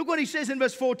future. Look what he says in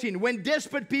verse 14. When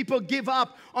desperate people give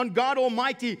up on God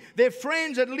Almighty, their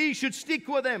friends at least should stick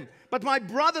with them. But my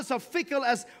brothers are fickle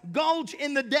as gulch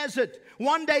in the desert.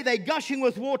 One day they're gushing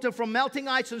with water from melting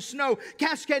ice and snow,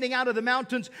 cascading out of the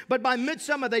mountains. But by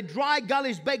midsummer they dry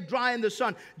gullies baked dry in the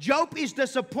sun. Job is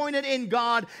disappointed in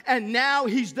God, and now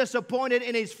he's disappointed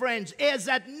in his friends. Is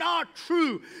that not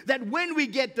true? That when we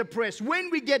get depressed, when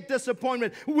we get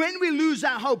disappointment, when we lose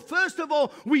our hope, first of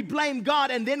all, we blame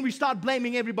God, and then we start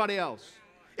blaming everybody else.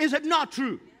 Is it not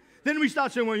true? Then we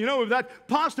start saying, well, if that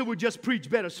pastor would just preach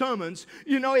better sermons,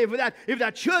 if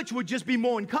that church would just be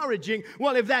more encouraging,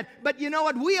 but you know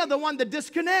what? We are the one that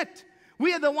disconnect.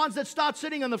 We are the ones that start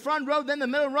sitting on the front row, then the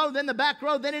middle row, then the back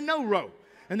row, then in no row.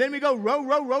 And then we go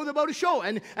row the boat ashore.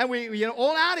 And we,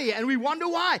 all out of here. And we wonder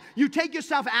why. You take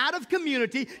yourself out of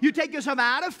community. You take yourself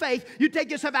out of faith. You take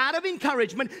yourself out of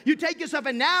encouragement. You take yourself,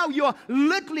 and now you're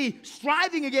literally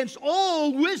striving against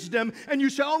all wisdom. And you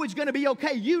say, oh, it's going to be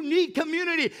okay. You need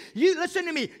community. You listen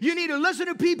to me. You need to listen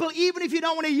to people even if you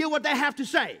don't want to hear what they have to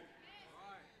say.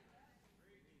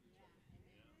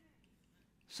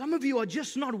 Some of you are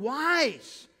just not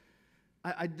wise.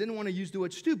 I didn't want to use the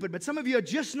word stupid, but some of you are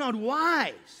just not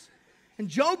wise. And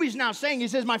Job is now saying, he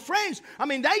says, my friends,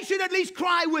 they should at least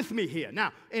cry with me here.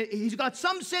 Now, he's got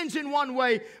some sense in one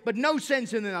way, but no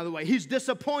sense in another way. He's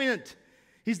disappointed.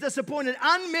 He's disappointed.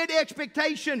 Unmet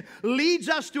expectation leads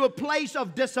us to a place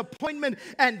of disappointment,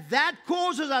 and that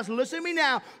causes us, listen to me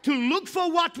now, to look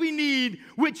for what we need,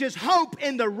 which is hope,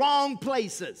 in the wrong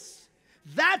places.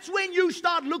 That's when you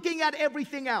start looking at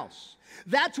everything else.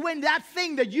 That's when that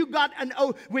thing that you got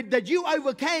that you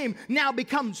overcame now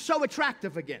becomes so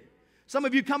attractive again. Some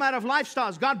of you come out of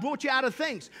lifestyles. God brought you out of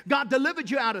things. God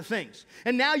delivered you out of things.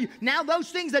 And now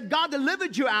those things that God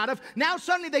delivered you out of, now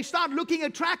suddenly they start looking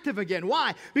attractive again.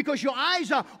 Why? Because your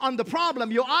eyes are on the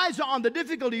problem. Your eyes are on the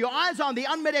difficulty. Your eyes are on the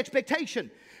unmet expectation.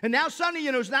 And now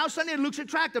suddenly, now suddenly it looks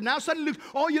attractive. Now suddenly it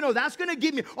looks, that's going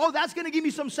to give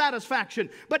me some satisfaction.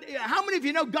 But how many of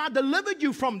you know God delivered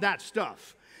you from that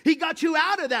stuff? He got you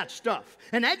out of that stuff.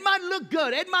 And it might look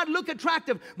good. It might look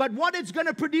attractive. But what it's going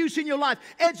to produce in your life,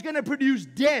 it's going to produce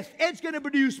death. It's going to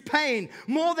produce pain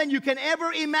more than you can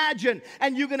ever imagine.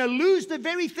 And you're going to lose the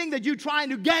very thing that you're trying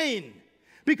to gain.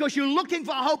 Because you're looking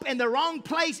for hope in the wrong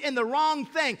place, in the wrong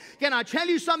thing. Can I tell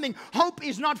you something? Hope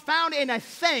is not found in a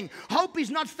thing. Hope is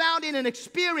not found in an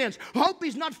experience. Hope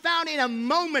is not found in a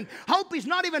moment. Hope is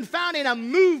not even found in a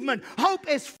movement. Hope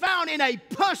is found in a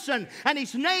person. And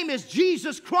his name is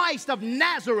Jesus Christ of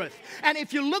Nazareth. And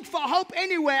if you look for hope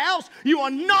anywhere else, you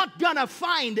are not going to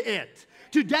find it.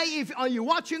 Today, are you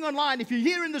watching online, if you're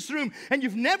here in this room and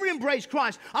you've never embraced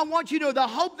Christ, I want you to know the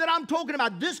hope that I'm talking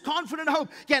about, this confident hope,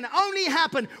 can only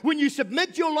happen when you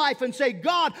submit your life and say,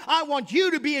 God, I want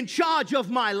you to be in charge of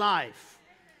my life.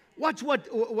 Watch what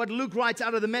Luke writes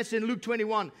out of the Message in Luke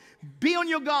 21. Be on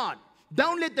your guard.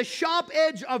 Don't let the sharp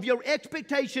edge of your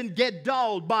expectation get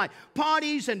dulled by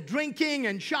parties and drinking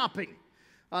and shopping.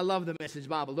 I love the Message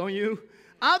Bible, don't you?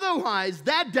 Otherwise,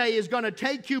 that day is going to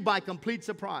take you by complete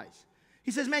surprise. He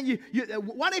says, man,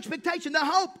 what expectation? The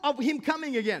hope of him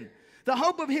coming again. The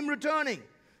hope of him returning.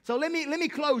 So let me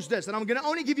close this. And I'm going to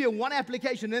only give you one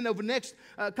application. Then over the next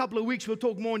couple of weeks, we'll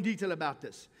talk more in detail about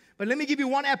this. But let me give you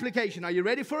one application. Are you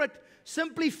ready for it?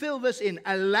 Simply fill this in.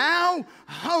 Allow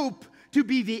hope to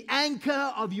be the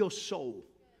anchor of your soul.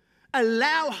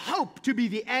 Allow hope to be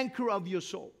the anchor of your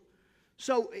soul.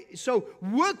 So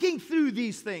working through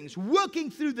these things,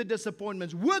 working through the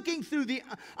disappointments, working through the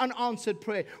unanswered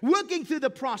prayer, working through the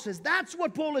process, that's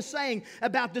what Paul is saying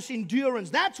about this endurance.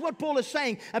 That's what Paul is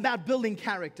saying about building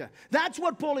character. That's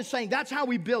what Paul is saying. That's how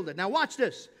we build it. Now watch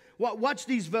this. Watch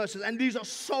these verses. And these are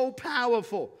so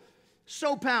powerful.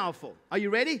 So powerful. Are you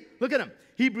ready? Look at them.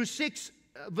 Hebrews 6,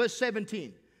 verse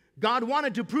 17. God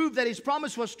wanted to prove that his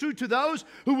promise was true to those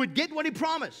who would get what he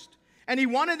promised. And he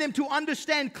wanted them to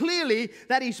understand clearly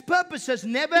that his purposes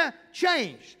never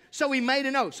changed. So he made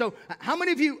an oath. So how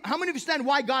many of you understand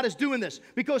why God is doing this?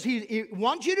 Because he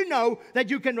wants you to know that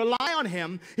you can rely on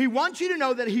him. He wants you to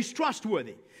know that he's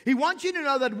trustworthy. He wants you to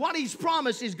know that what he's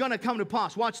promised is going to come to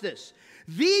pass. Watch this.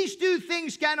 These two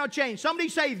things cannot change. Somebody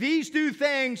say, these two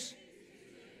things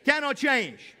cannot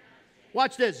change.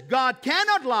 Watch this. God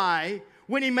cannot lie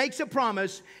when he makes a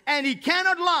promise, and he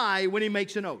cannot lie when he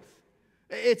makes an oath.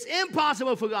 It's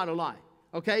impossible for God to lie.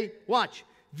 Okay? Watch.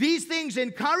 These things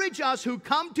encourage us who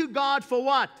come to God for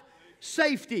what?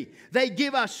 Safety. They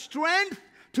give us strength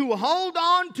to hold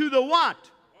on to the what?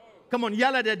 Come on,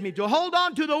 yell it at me. To hold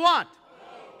on to the what?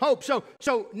 Hope.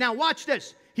 So now watch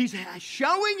this. He's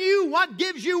showing you what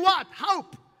gives you what?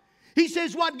 Hope. He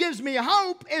says what gives me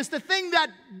hope is the thing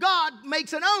that God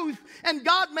makes an oath and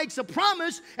God makes a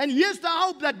promise. And here's the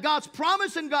hope that God's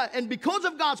promise and because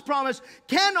of God's promise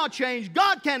cannot change.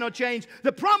 God cannot change.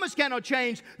 The promise cannot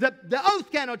change. The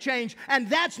oath cannot change. And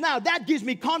that gives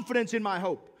me confidence in my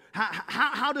hope.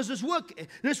 How does this work?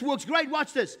 This works great.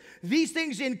 Watch this. These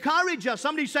things encourage us.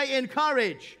 Somebody say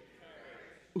encourage.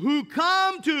 Who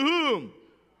come to whom?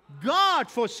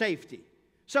 God for safety.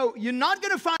 So you're not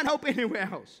going to find hope anywhere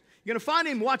else. You're going to find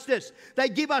him, watch this. They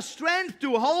give us strength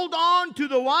to hold on to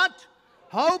the what?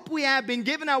 Hope we have been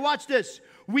given. Now watch this.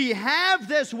 We have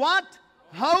this what?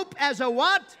 Hope as a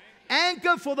what?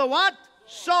 Anchor for the what?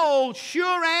 Soul,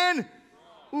 sure and...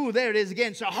 Ooh, there it is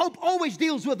again. So hope always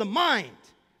deals with the mind.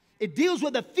 It deals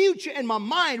with the future in my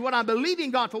mind, what I'm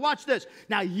believing God for. Watch this.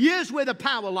 Now, here's where the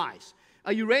power lies.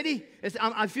 Are you ready?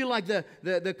 I feel like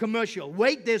the commercial.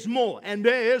 Wait, there's more. And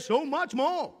there is so much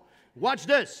more. Watch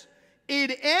this.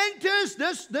 It enters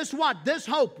this what? This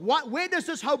hope. Where does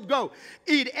this hope go?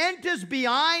 It enters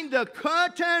behind the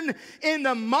curtain in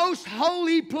the most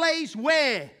holy place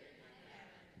where?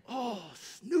 Oh,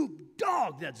 Snoop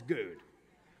Dogg, that's good.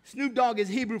 Snoop Dogg is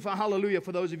Hebrew for hallelujah,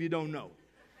 for those of you who don't know.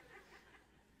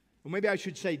 Or maybe I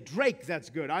should say Drake, that's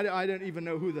good. I don't even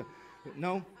know who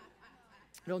no?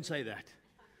 Don't say that.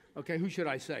 Okay, who should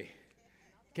I say?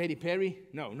 Katy Perry?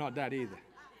 No, not that either.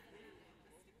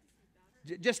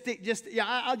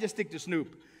 I'll just stick to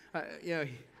Snoop.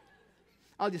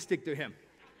 I'll just stick to him.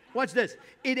 Watch this.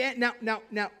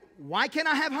 Now, why can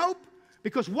I have hope?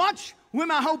 Because watch where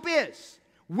my hope is.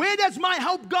 Where does my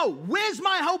hope go? Where's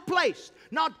my hope placed?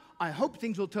 Not, I hope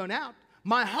things will turn out.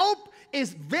 My hope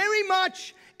is very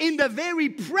much in the very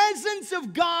presence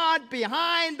of God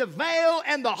behind the veil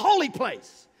and the holy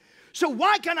place. So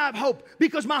why can I have hope?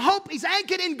 Because my hope is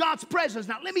anchored in God's presence.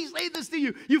 Now, let me say this to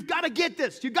you. You've got to get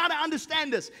this. You've got to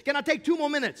understand this. Can I take 2 more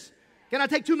minutes? Can I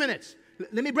take 2 minutes?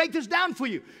 Let me break this down for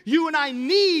you. You and I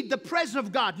need the presence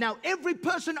of God. Now, every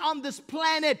person on this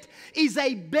planet is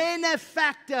a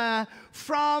benefactor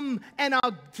from and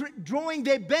are drawing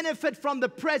their benefit from the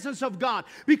presence of God,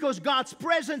 because God's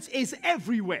presence is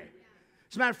everywhere.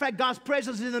 As a matter of fact, God's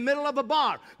presence is in the middle of a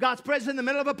bar. God's presence in the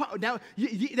middle of a bar. Now,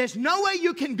 there's no way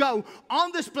you can go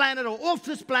on this planet or off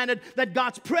this planet that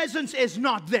God's presence is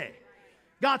not there.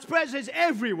 God's presence is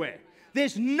everywhere.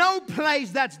 There's no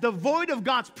place that's devoid of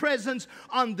God's presence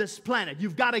on this planet.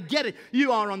 You've got to get it.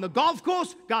 You are on the golf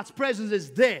course, God's presence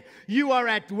is there. You are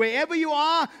at wherever you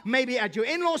are, maybe at your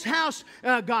in-laws' house,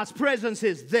 God's presence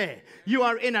is there. You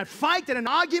are in a fight and an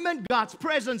argument, God's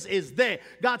presence is there.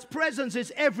 God's presence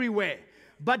is everywhere.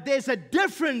 But there's a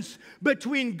difference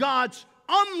between God's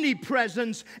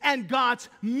omnipresence and God's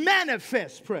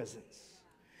manifest presence.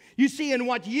 You see, in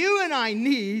what you and I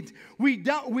need, we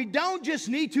don't just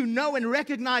need to know and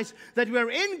recognize that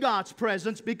we're in God's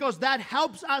presence, because that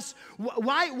helps us.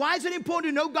 Why is it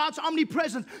important to know God's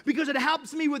omnipresence? Because it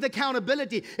helps me with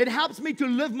accountability. It helps me to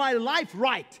live my life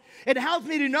right. It helps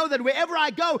me to know that wherever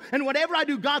I go and whatever I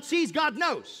do, God sees, God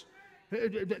knows.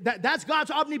 That's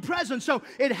God's omnipresence. So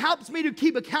it helps me to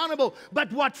keep accountable. But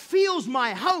what fuels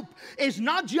my hope is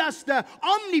not just the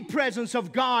omnipresence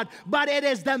of God, but it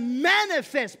is the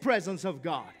manifest presence of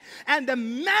God. And the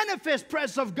manifest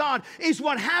presence of God is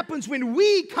what happens when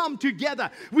we come together.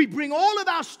 We bring all of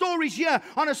our stories here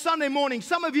on a Sunday morning.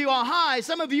 Some of you are high,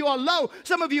 some of you are low,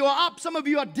 some of you are up, some of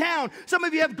you are down, some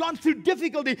of you have gone through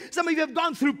difficulty, some of you have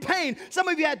gone through pain, some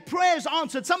of you had prayers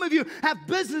answered, some of you have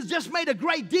business just made a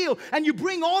great deal, and you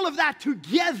bring all of that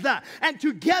together, and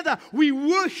together we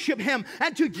worship Him,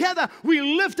 and together we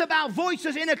lift up our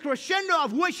voices in a crescendo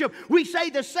of worship. We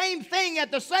say the same thing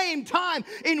at the same time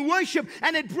in worship,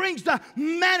 and it brings the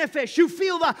manifest. You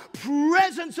feel the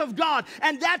presence of God,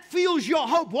 and that fuels your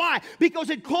hope. Why? Because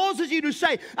it causes you to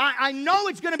say, I know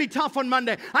it's going to be tough on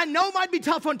Monday. I know it might be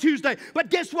tough on Tuesday, but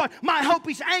guess what? My hope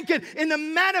is anchored in the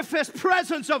manifest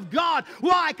presence of God.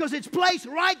 Why? Because it's placed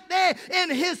right there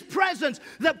in His presence.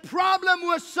 The problem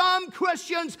with some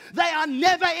Christians, they are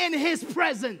never in His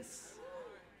presence.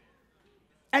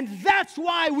 And that's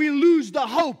why we lose the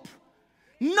hope.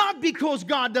 Not because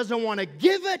God doesn't want to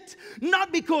give it,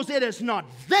 not because it is not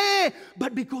there,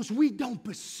 but because we don't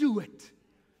pursue it.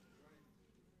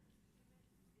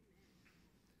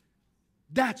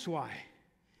 That's why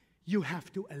you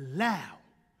have to allow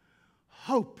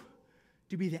hope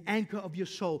to be the anchor of your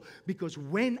soul. Because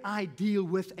when I deal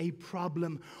with a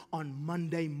problem on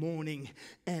Monday morning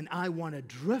and I want to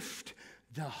drift,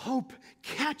 the hope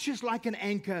catches like an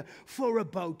anchor for a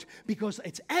boat, because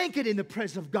it's anchored in the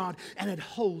presence of God and it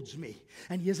holds me.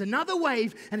 And here's another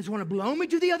wave and it's going to blow me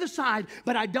to the other side,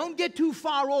 but I don't get too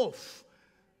far off.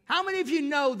 How many of you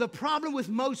know the problem with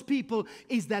most people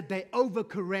is that they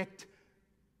overcorrect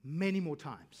many more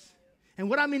times? And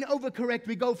what I mean overcorrect,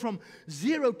 we go from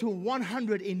 0 to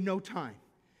 100 in no time.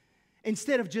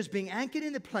 Instead of just being anchored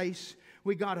in the place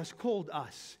where God has called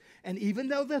us. And even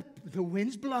though the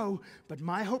winds blow, but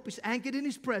my hope is anchored in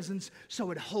His presence, so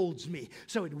it holds me.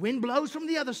 So the wind blows from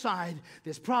the other side.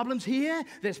 There's problems here,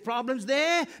 there's problems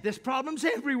there, there's problems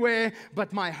everywhere,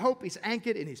 but my hope is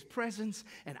anchored in His presence,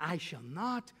 and I shall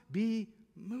not be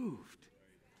moved.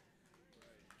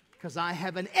 Because I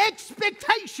have an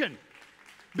expectation,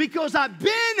 because I've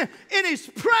been in His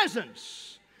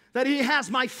presence, that He has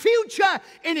my future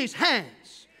in His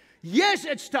hands. Yes,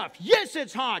 it's tough. Yes,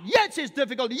 it's hard. Yes, it's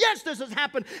difficult. Yes, this has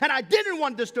happened, and I didn't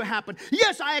want this to happen.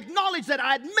 Yes, I acknowledge that.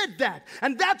 I admit that.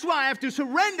 And that's why I have to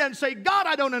surrender and say, God,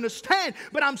 I don't understand,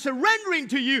 but I'm surrendering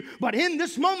to you. But in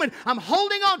this moment, I'm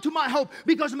holding on to my hope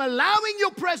because I'm allowing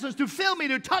your presence to fill me,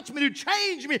 to touch me, to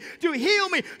change me, to heal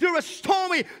me, to restore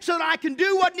me so that I can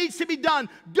do what needs to be done.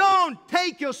 Don't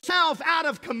take yourself out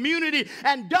of community,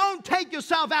 and don't take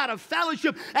yourself out of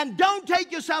fellowship, and don't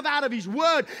take yourself out of His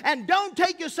Word, and don't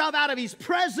take yourself out of His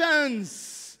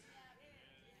presence.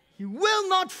 You will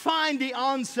not find the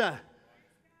answer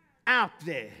out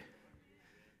there.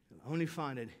 You'll only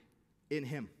find it in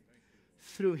Him,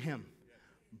 through Him,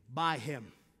 by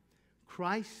Him.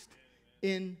 Christ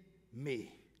in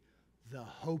me, the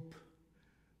hope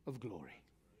of glory.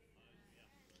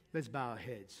 Let's bow our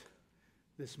heads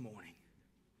this morning.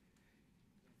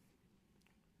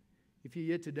 If you're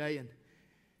here today, and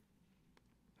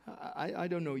I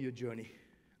don't know your journey.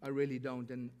 I really don't.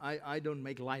 And I don't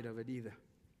make light of it either.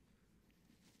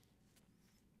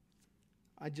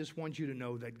 I just want you to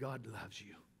know that God loves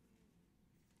you.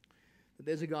 That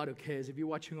there's a God who cares. If you're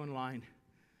watching online,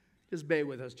 just bear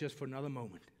with us just for another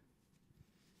moment.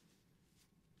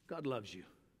 God loves you.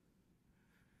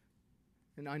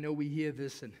 And I know we hear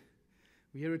this, and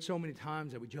we hear it so many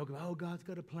times that we joke about, oh, God's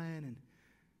got a plan, and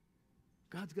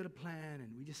God's got a plan, and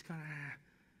we just kind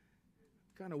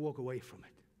of walk away from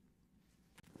it.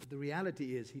 But the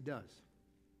reality is He does.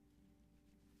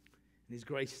 And His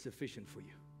grace is sufficient for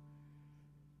you.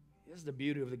 Here's the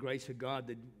beauty of the grace of God,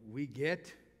 that we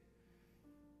get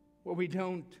what we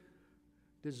don't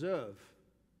deserve.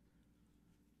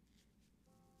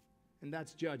 And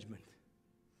that's judgment,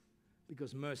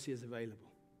 because mercy is available.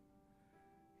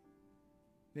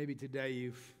 Maybe today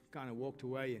you've kind of walked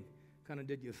away and kind of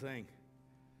did your thing.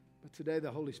 But today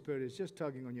the Holy Spirit is just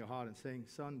tugging on your heart and saying,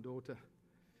 son, daughter,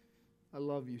 I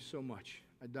love you so much.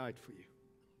 I died for you.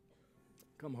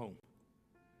 Come home.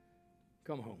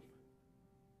 Come home.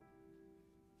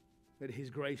 Let His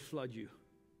grace flood you.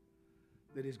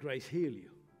 Let His grace heal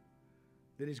you.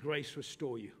 Let His grace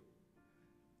restore you.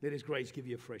 Let His grace give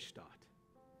you a fresh start.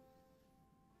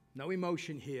 No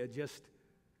emotion here, just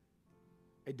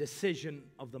a decision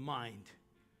of the mind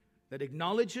that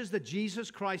acknowledges that Jesus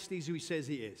Christ is who He says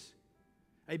He is.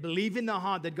 A belief in the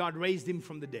heart that God raised Him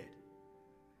from the dead.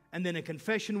 And then a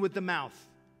confession with the mouth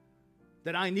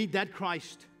that I need that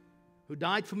Christ who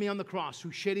died for me on the cross,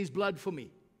 who shed His blood for me.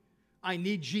 I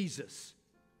need Jesus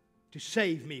to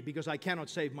save me because I cannot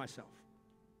save myself.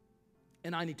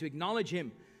 And I need to acknowledge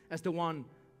Him as the one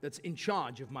that's in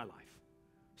charge of my life.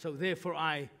 So therefore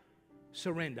I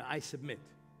surrender, I submit.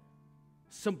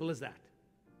 Simple as that.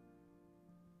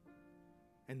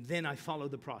 And then I follow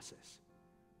the process,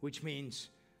 which means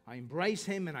I embrace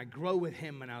Him and I grow with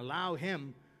Him and I allow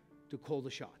Him to call the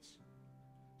shots.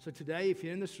 So today, if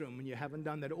you're in this room and you haven't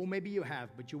done that, or maybe you have,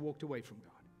 but you walked away from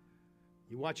God.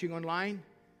 You're watching online,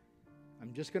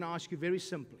 I'm just going to ask you very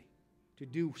simply to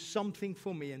do something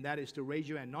for me, and that is to raise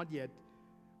your hand. Not yet,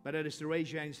 but that is to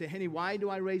raise your hand and say, Hennie, why do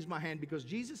I raise my hand? Because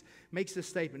Jesus makes the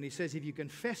statement. He says, if you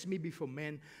confess me before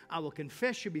men, I will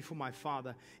confess you before my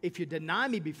Father. If you deny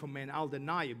me before men, I'll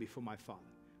deny you before my Father.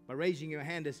 By raising your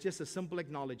hand, it's just a simple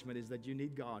acknowledgement is that you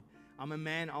need God. I'm a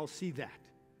man, I'll see that.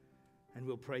 And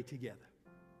we'll pray together.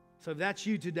 So if that's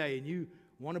you today and you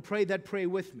want to pray that prayer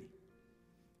with me,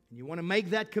 and you want to make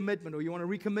that commitment, or you want to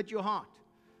recommit your heart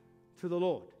to the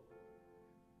Lord,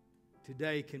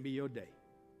 today can be your day.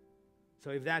 So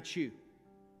if that's you,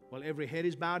 while every head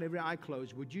is bowed, every eye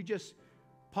closed, would you just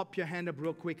pop your hand up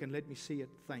real quick and let me see it?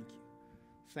 Thank you.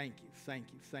 Thank you. Thank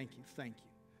you. Thank you. Thank you.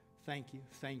 Thank you.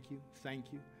 Thank you.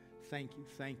 Thank you.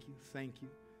 Thank you. Thank you.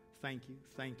 Thank you. Thank you.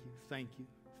 Thank you. Thank you.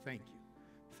 Thank you.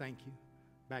 Thank you.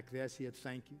 Back there, I see it.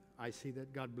 Thank you. I see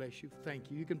that. God bless you.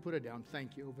 Thank you. You can put it down.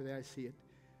 Thank you. Over there, I see it.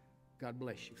 God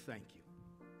bless you. Thank you.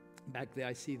 Back there,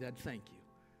 I see that. Thank you.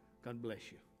 God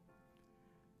bless you.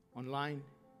 Online,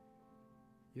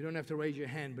 you don't have to raise your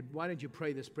hand, but why don't you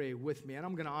pray this prayer with me? And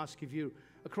I'm going to ask if you're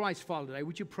a Christ follower today,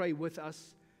 would you pray with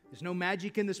us? There's no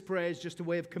magic in this prayer. It's just a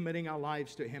way of committing our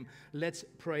lives to Him. Let's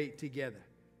pray together.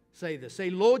 Say this. Say,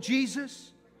 Lord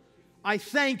Jesus, I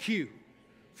thank you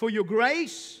for your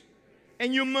grace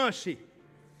and your mercy.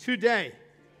 Today,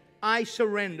 I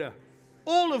surrender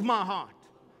all of my heart,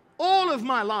 all of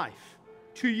my life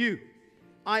to you.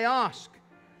 I ask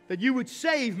that you would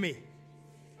save me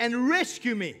and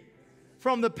rescue me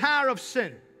from the power of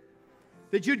sin,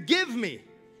 that you'd give me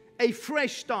a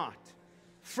fresh start.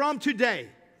 From today,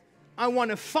 I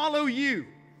want to follow you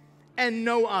and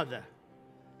no other.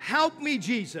 Help me,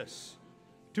 Jesus,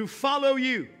 to follow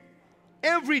you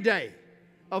every day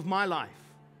of my life.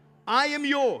 I am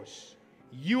yours.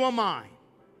 You are mine.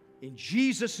 In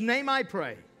Jesus' name I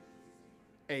pray.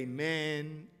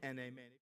 Amen and amen.